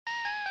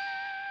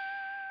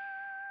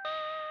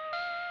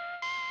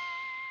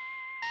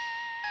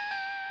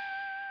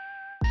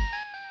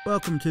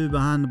Welcome to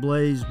Behind the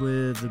Blaze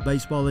with the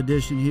baseball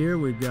edition here.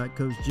 We've got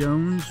Coach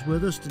Jones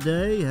with us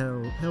today.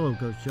 Hello,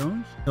 Coach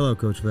Jones. Hello,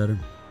 Coach Vedder.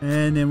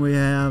 And then we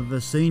have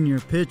a senior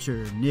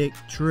pitcher, Nick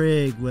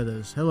Trigg, with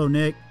us. Hello,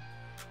 Nick.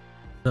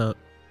 What's up?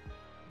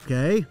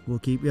 Okay, we'll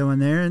keep going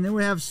there. And then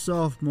we have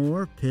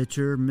sophomore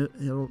pitcher,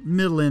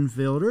 middle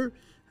infielder.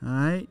 All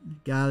right,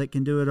 guy that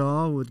can do it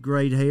all with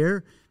great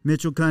hair,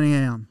 Mitchell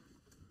Cunningham.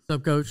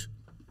 What's up, Coach?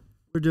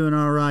 We're doing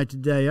all right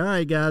today. All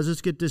right, guys,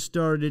 let's get this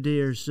started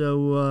here.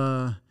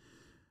 So,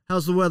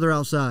 how's the weather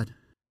outside?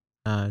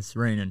 It's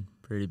raining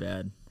pretty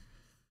bad.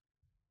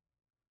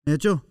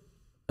 Mitchell?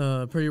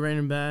 Pretty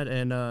raining bad,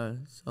 and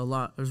it's a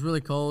lot. It was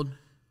really cold.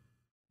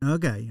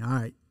 Okay, all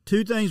right.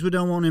 Two things we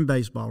don't want in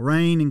baseball,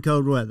 rain and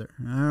cold weather.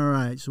 All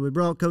right, so we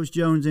brought Coach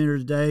Jones in here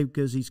today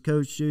because he's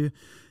coached you.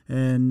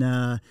 And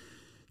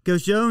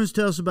Coach Jones,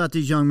 tell us about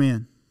these young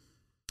men.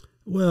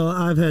 Well,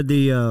 I've had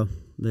the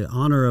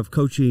honor of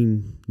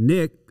coaching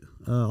Nick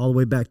all the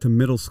way back to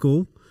middle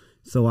school.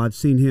 So I've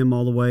seen him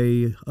all the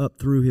way up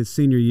through his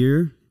senior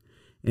year.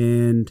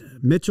 And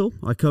Mitchell,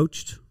 I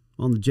coached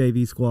on the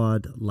JV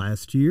squad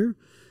last year.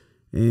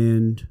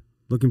 And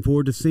looking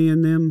forward to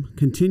seeing them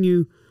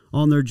continue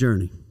on their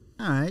journey.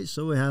 All right,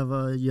 so we have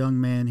a young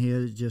man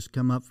here that just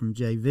come up from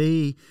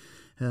JV.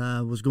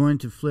 Was going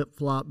to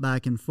flip-flop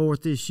back and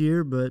forth this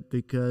year, but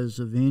because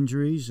of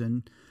injuries,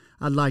 and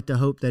I'd like to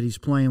hope that he's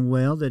playing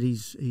well, that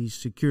he's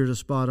secured a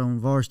spot on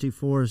varsity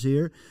for us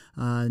here.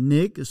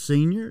 Nick, a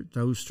senior,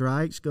 throws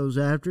strikes, goes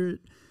after it.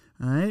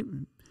 All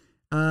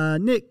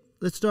right. Nick,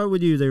 let's start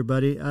with you there,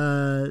 buddy.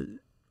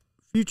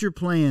 Future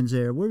plans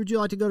there. Where would you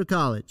like to go to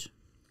college?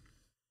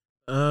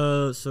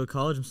 So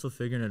college, I'm still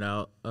figuring it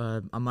out.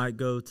 I might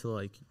go to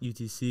like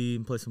UTC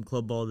and play some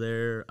club ball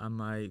there. I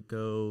might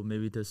go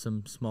maybe to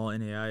some small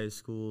NAIA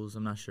schools.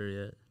 I'm not sure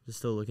yet. Just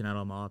still looking at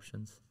all my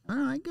options. All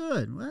right,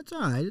 good. Well, that's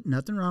all right.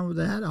 Nothing wrong with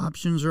that.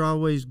 Options are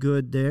always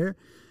good there.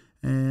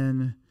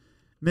 And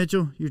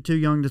Mitchell, you're too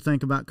young to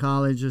think about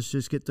college. Let's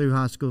just get through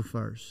high school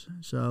first.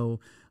 So,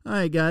 all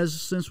right,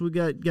 guys, since we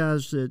got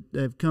guys that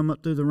have come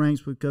up through the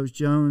ranks with Coach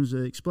Jones,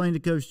 explain to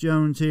Coach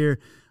Jones here.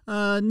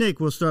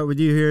 Nick, we'll start with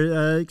you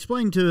here.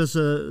 Explain to us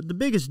the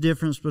biggest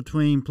difference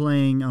between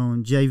playing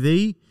on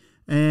JV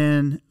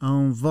and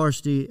on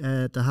varsity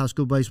at the high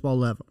school baseball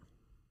level.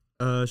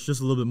 It's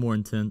just a little bit more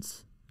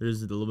intense.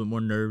 There's a little bit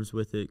more nerves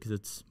with it because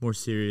it's more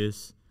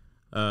serious.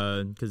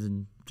 Because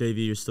in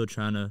JV, you're still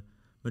trying to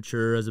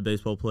mature as a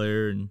baseball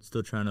player and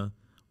still trying to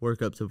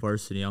work up to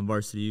varsity. On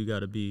varsity, you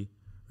got to be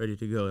ready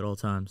to go at all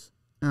times.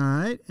 All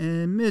right.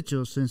 And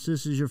Mitchell, since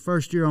this is your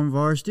first year on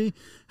varsity,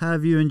 how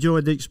have you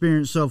enjoyed the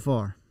experience so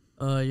far?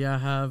 Yeah, I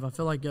have. I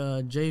feel like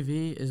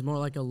JV is more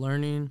like a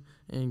learning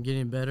and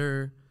getting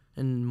better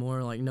and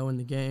more like knowing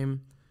the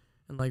game.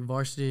 And like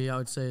varsity, I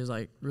would say, is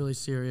like really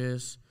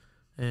serious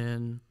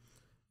and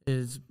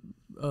is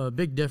a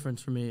big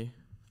difference for me,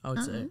 I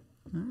would say.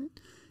 All right.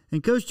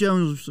 And Coach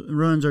Jones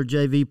runs our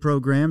JV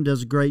program,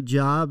 does a great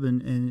job,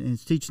 and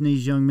is teaching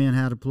these young men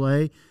how to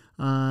play.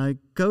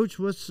 Coach,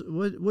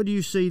 what do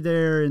you see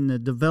there in the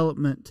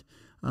development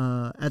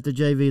at the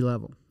JV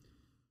level?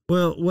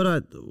 Well, what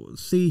I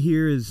see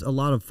here is a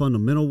lot of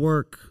fundamental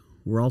work.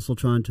 We're also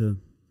trying to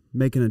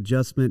make an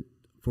adjustment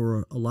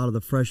for a lot of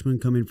the freshmen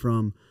coming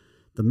from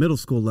the middle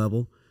school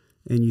level.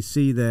 And you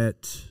see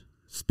that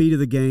speed of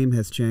the game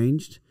has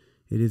changed.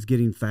 It is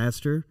getting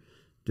faster.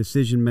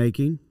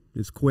 Decision-making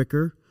is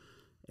quicker.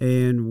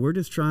 And we're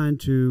just trying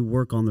to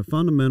work on their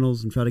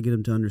fundamentals and try to get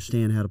them to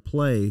understand how to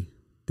play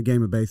the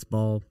game of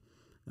baseball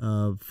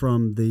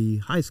from the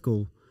high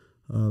school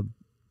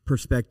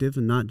perspective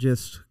and not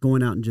just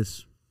going out and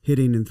just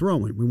hitting and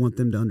throwing. We want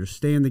them to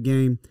understand the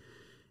game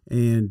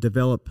and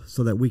develop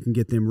so that we can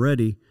get them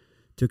ready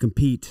to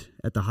compete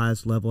at the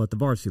highest level, at the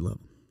varsity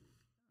level.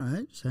 All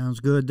right, sounds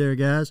good there,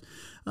 guys.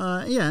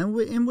 Yeah,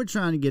 and we're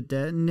trying to get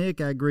that. And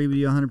Nick, I agree with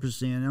you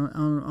 100%.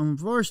 On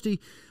varsity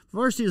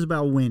is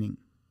about winning.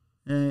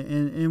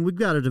 And we've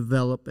got to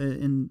develop,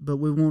 but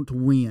we want to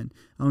win.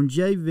 On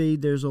JV,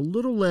 there's a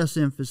little less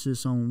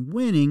emphasis on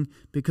winning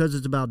because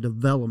it's about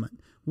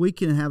development. We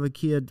can have a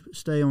kid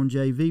stay on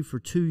JV for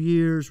 2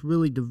 years,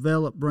 really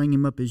develop, bring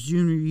him up his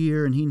junior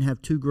year, and he can have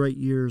 2 great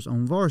years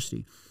on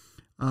varsity.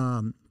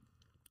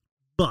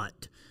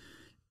 But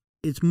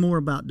it's more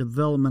about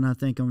development, I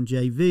think, on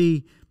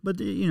JV. But,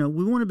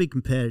 we want to be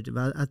competitive.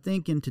 I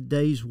think in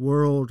today's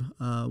world,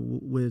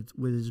 with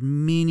as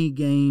many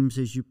games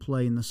as you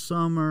play in the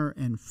summer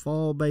and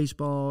fall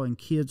baseball, and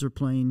kids are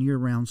playing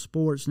year-round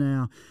sports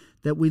now,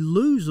 that we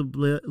lose a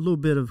little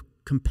bit of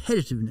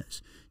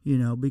competitiveness,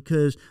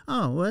 because,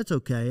 that's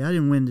okay. I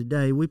didn't win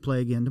today. We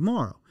play again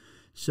tomorrow.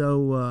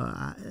 So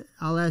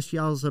I'll ask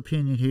y'all's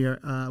opinion here.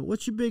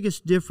 What's your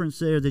biggest difference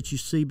there that you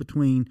see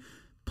between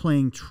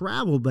playing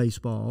travel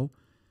baseball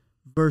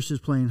versus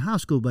playing high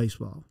school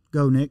baseball?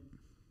 Go, Nick.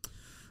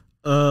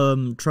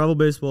 Travel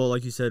baseball,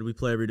 like you said, we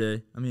play every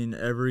day. I mean,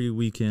 every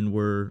weekend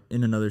we're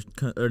in another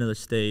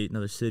state,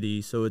 another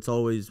city, so we're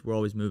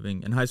always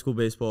moving. In high school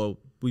baseball,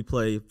 we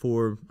play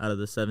 4 out of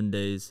the 7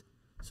 days,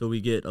 so we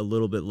get a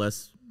little bit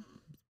less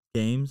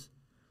games.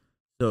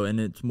 So,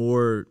 and it's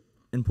more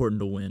important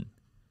to win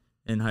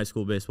in high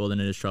school baseball than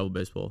it is travel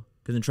baseball.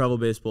 Because in travel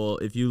baseball,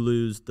 if you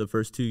lose the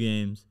first 2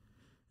 games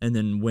and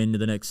then win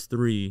the next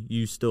 3,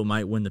 you still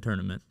might win the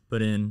tournament.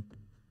 But in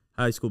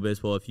high school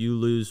baseball, if you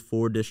lose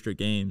 4 district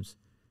games,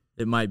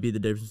 it might be the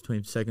difference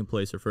between second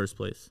place or first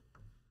place.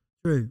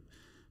 True.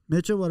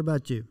 Mitchell, what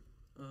about you?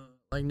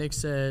 Like Nick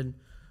said,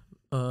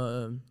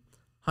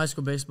 high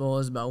school baseball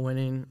is about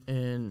winning,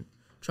 and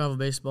travel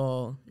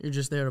baseball, you're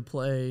just there to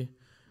play.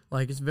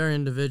 Like, it's very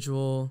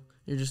individual.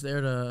 You're just there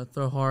to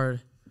throw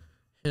hard,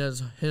 hit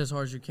as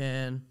hard as you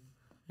can,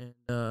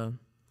 and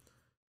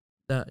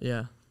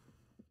yeah.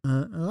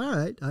 All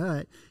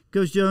right.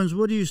 Coach Jones,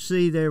 what do you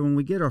see there when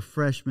we get our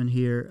freshmen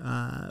here?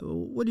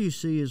 What do you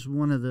see as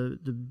one of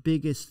the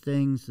biggest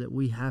things that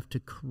we have to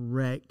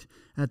correct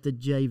at the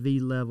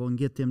JV level and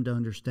get them to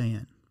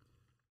understand?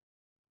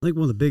 I think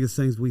one of the biggest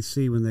things we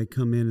see when they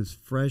come in as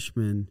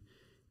freshmen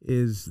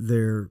is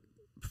their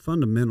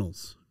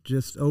fundamentals,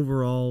 just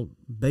overall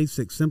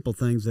basic, simple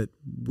things that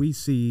we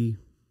see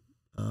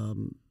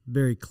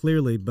very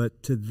clearly,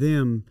 but to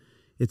them,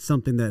 it's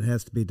something that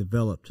has to be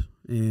developed.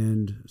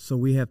 And so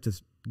we have to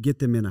get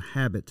them in a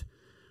habit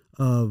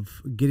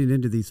of getting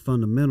into these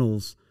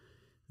fundamentals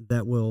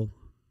that will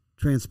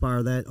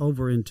transpire that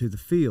over into the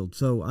field.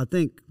 So I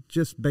think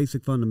just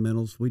basic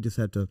fundamentals, we just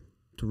have to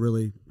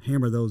really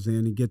hammer those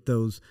in and get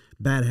those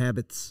bad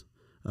habits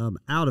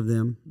out of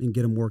them and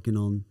get them working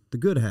on the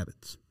good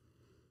habits.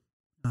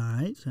 All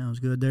right, sounds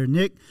good there.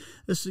 Nick,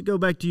 let's go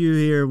back to you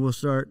here. We'll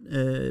start.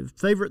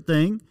 Favorite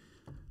thing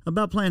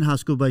about playing high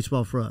school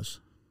baseball for us?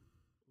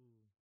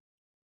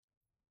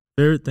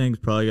 Favorite thing's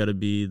probably got to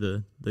be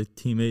the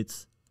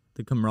teammates,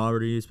 the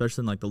camaraderie,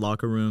 especially in like the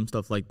locker room,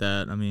 stuff like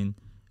that. I mean,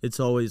 it's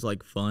always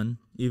like fun,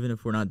 even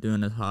if we're not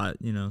doing it hot.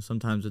 You know,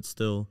 sometimes it's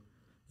still,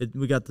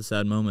 we got the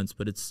sad moments,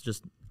 but it's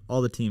just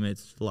all the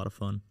teammates. It's a lot of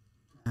fun.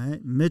 All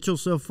right, Mitchell,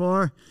 so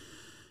far,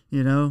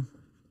 2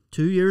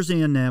 years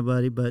in now,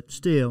 buddy, but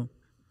still,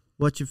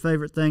 what's your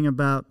favorite thing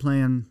about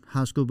playing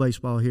high school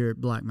baseball here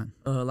at Blackman?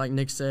 Like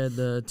Nick said,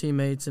 the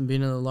teammates and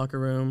being in the locker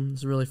room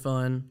is really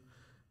fun.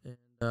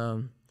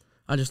 And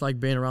I just like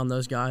being around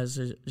those guys.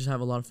 Just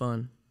have a lot of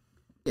fun.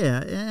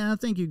 Yeah, and I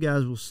think you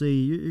guys will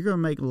see you're going to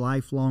make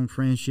lifelong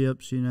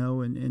friendships,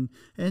 and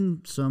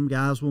some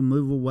guys will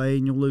move away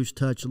and you'll lose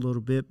touch a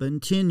little bit. But in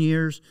 10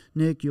 years,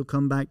 Nick, you'll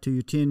come back to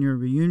your 10-year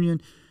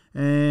reunion,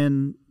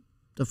 and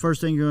the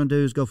first thing you're going to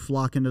do is go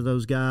flock into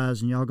those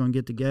guys, and y'all going to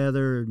get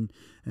together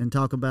and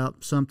talk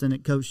about something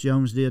that Coach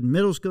Jones did in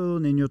middle school,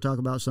 and then you'll talk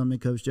about something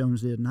that Coach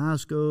Jones did in high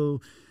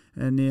school,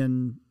 and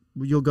then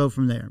you'll go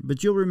from there.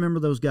 But you'll remember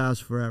those guys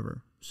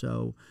forever.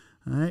 So,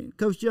 all right,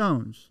 Coach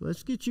Jones,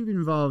 let's get you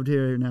involved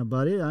here now,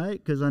 buddy, all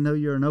right, because I know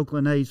you're an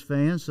Oakland A's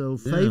fan. So,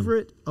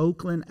 favorite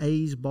Oakland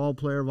A's ball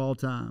player of all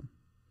time?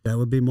 That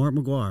would be Mark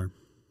McGuire.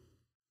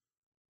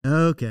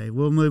 Okay,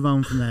 we'll move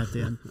on from that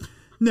then.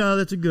 No,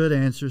 that's a good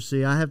answer.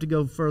 See, I have to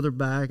go further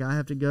back. I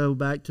have to go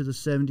back to the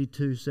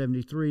 72,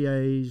 73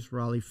 A's,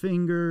 Raleigh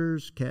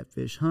Fingers,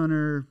 Catfish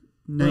Hunter,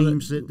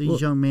 names that these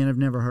young men have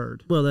never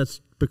heard. Well, that's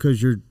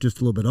because you're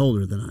just a little bit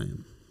older than I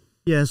am.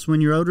 Yes, when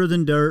you're older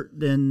than dirt,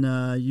 then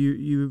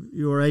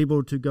you are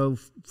able to go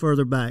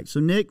further back. So,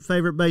 Nick,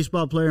 favorite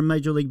baseball player in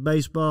Major League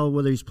Baseball,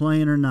 whether he's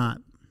playing or not?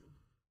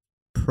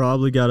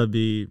 Probably got to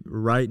be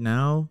right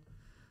now.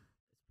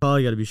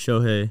 Probably got to be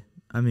Shohei.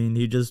 I mean,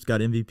 he just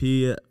got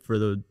MVP for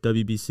the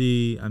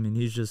WBC. I mean,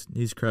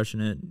 he's crushing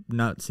it.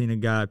 Not seen a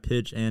guy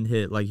pitch and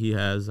hit like he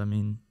has. I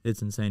mean,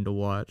 it's insane to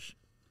watch.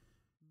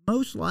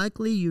 Most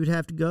likely you'd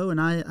have to go, and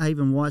I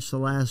even watched the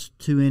last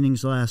 2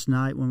 innings last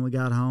night when we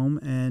got home,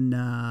 and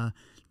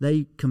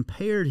they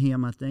compared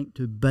him, I think,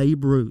 to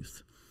Babe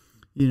Ruth,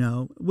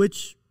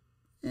 which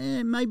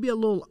may be a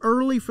little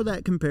early for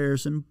that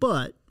comparison,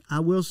 but I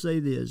will say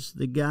this: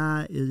 the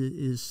guy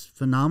is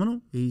phenomenal.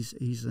 He's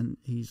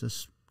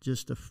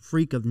just a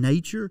freak of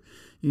nature,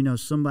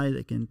 somebody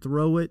that can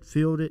throw it,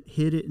 field it,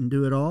 hit it, and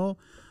do it all,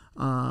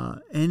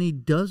 and he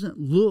doesn't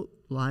look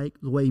like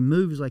the way he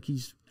moves like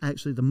he's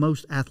actually the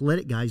most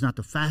athletic guy. He's not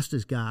the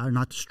fastest guy or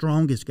not the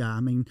strongest guy.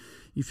 I mean,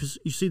 you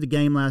see the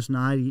game last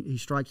night. He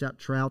strikes out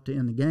Trout to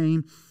end the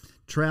game.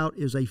 Trout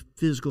is a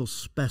physical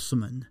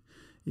specimen,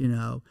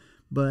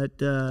 But,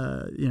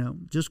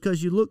 just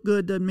because you look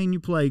good doesn't mean you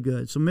play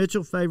good. So,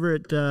 Mitchell,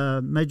 favorite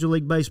Major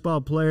League Baseball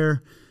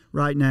player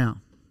right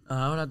now?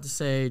 I would have to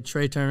say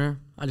Trey Turner.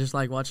 I just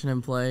like watching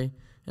him play,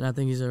 and I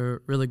think he's a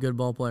really good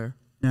ball player.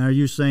 Now, are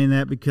you saying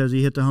that because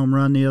he hit the home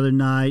run the other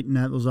night and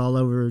that was all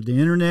over the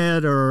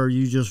internet, or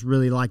you just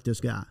really like this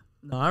guy?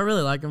 No, I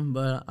really like him,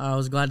 but I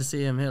was glad to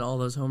see him hit all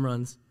those home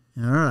runs.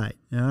 All right.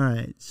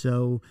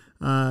 So,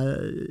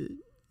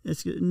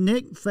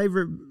 Nick,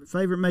 favorite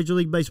Major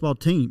League Baseball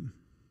team?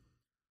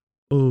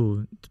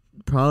 Oh,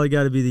 probably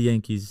got to be the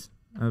Yankees.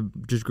 I've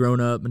just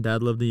grown up. My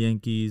dad loved the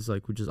Yankees.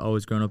 Like, we just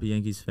always grown up a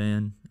Yankees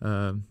fan.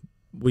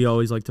 We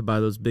always like to buy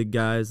those big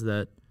guys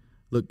that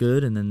look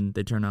good, and then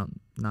they turn out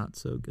not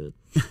so good.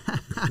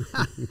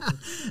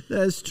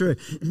 That's true.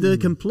 The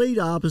complete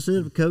opposite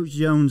of Coach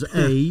Jones'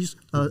 A's,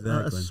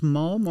 a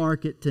small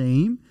market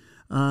team.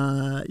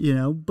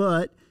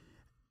 but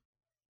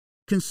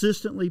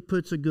consistently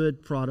puts a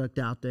good product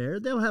out there.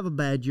 They'll have a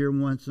bad year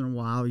once in a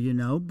while,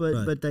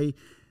 but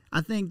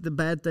I think the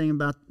bad thing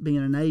about being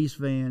an A's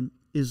fan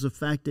is the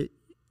fact that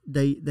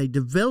they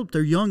develop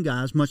their young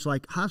guys much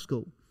like high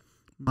school,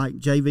 like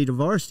JV to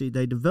varsity.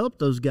 They develop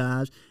those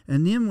guys,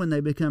 and then when they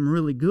become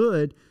really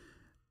good,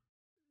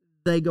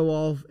 they go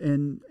off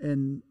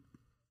and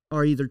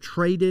are either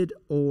traded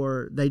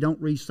or they don't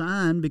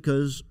re-sign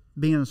because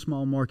being a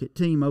small market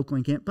team,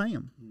 Oakland can't pay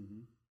them.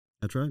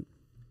 That's right.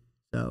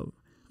 So,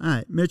 all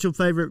right, Mitchell,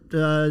 favorite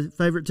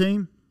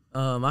team?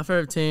 My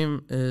favorite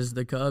team is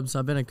the Cubs.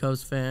 I've been a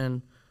Cubs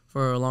fan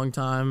for a long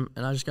time,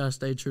 and I just got to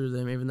stay true to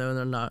them, even though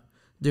they're not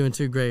doing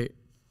too great.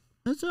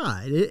 That's all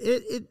right.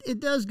 It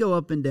does go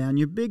up and down.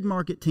 Your big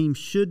market team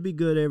should be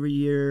good every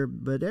year,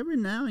 but every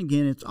now and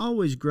again, it's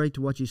always great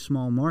to watch a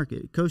small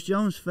market. Coach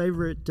Jones'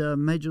 favorite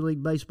Major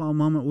League Baseball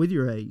moment with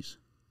your A's?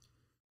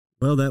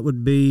 Well, that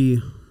would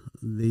be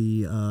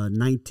the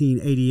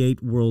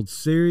 1988 World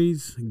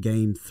Series,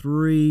 Game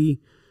 3,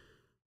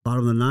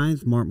 bottom of the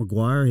ninth. Mark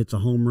McGwire hits a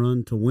home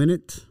run to win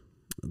it.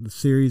 The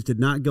series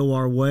did not go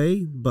our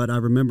way, but I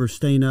remember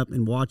staying up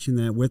and watching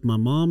that with my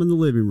mom in the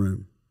living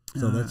room.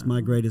 So that's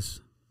my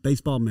greatest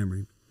baseball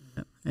memory.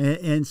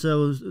 And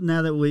so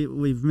now that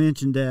we've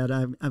mentioned that,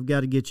 I've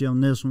got to get you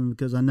on this one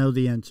because I know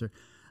the answer.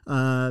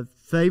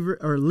 Favorite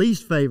or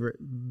least favorite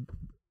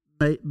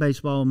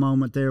baseball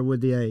moment there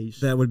with the A's?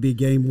 That would be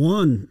Game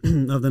 1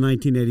 of the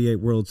 1988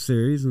 World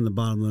Series in the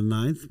bottom of the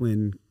ninth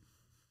when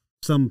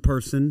some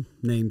person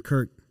named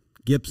Kirk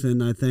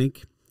Gibson, I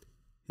think,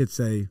 hits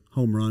a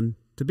home run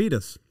to beat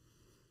us.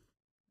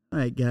 All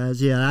right,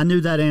 guys. Yeah, I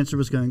knew that answer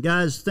was coming.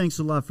 Guys, thanks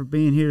a lot for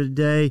being here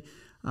today.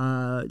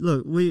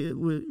 Look, we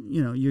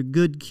you're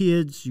good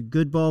kids, you're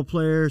good ball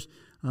players.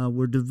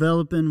 We're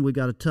developing. We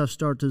got a tough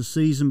start to the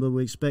season, but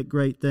we expect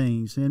great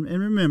things. And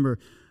remember,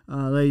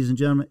 ladies and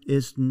gentlemen,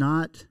 it's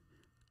not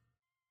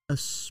a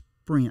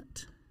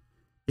sprint.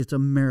 It's a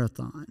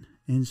marathon.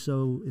 And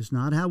so it's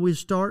not how we're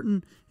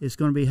starting. It's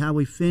going to be how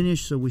we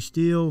finish. So we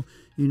still,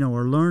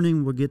 are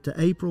learning. We'll get to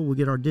April. We'll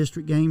get our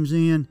district games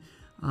in.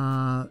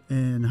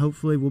 And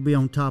hopefully we'll be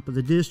on top of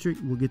the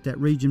district. We'll get that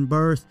region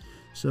berth.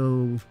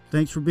 So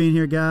thanks for being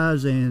here,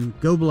 guys, and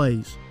go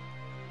Blaze.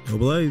 Go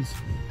Blaze.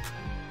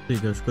 See you,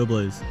 Coach. Go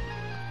Blaze.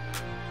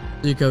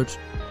 See you, Coach.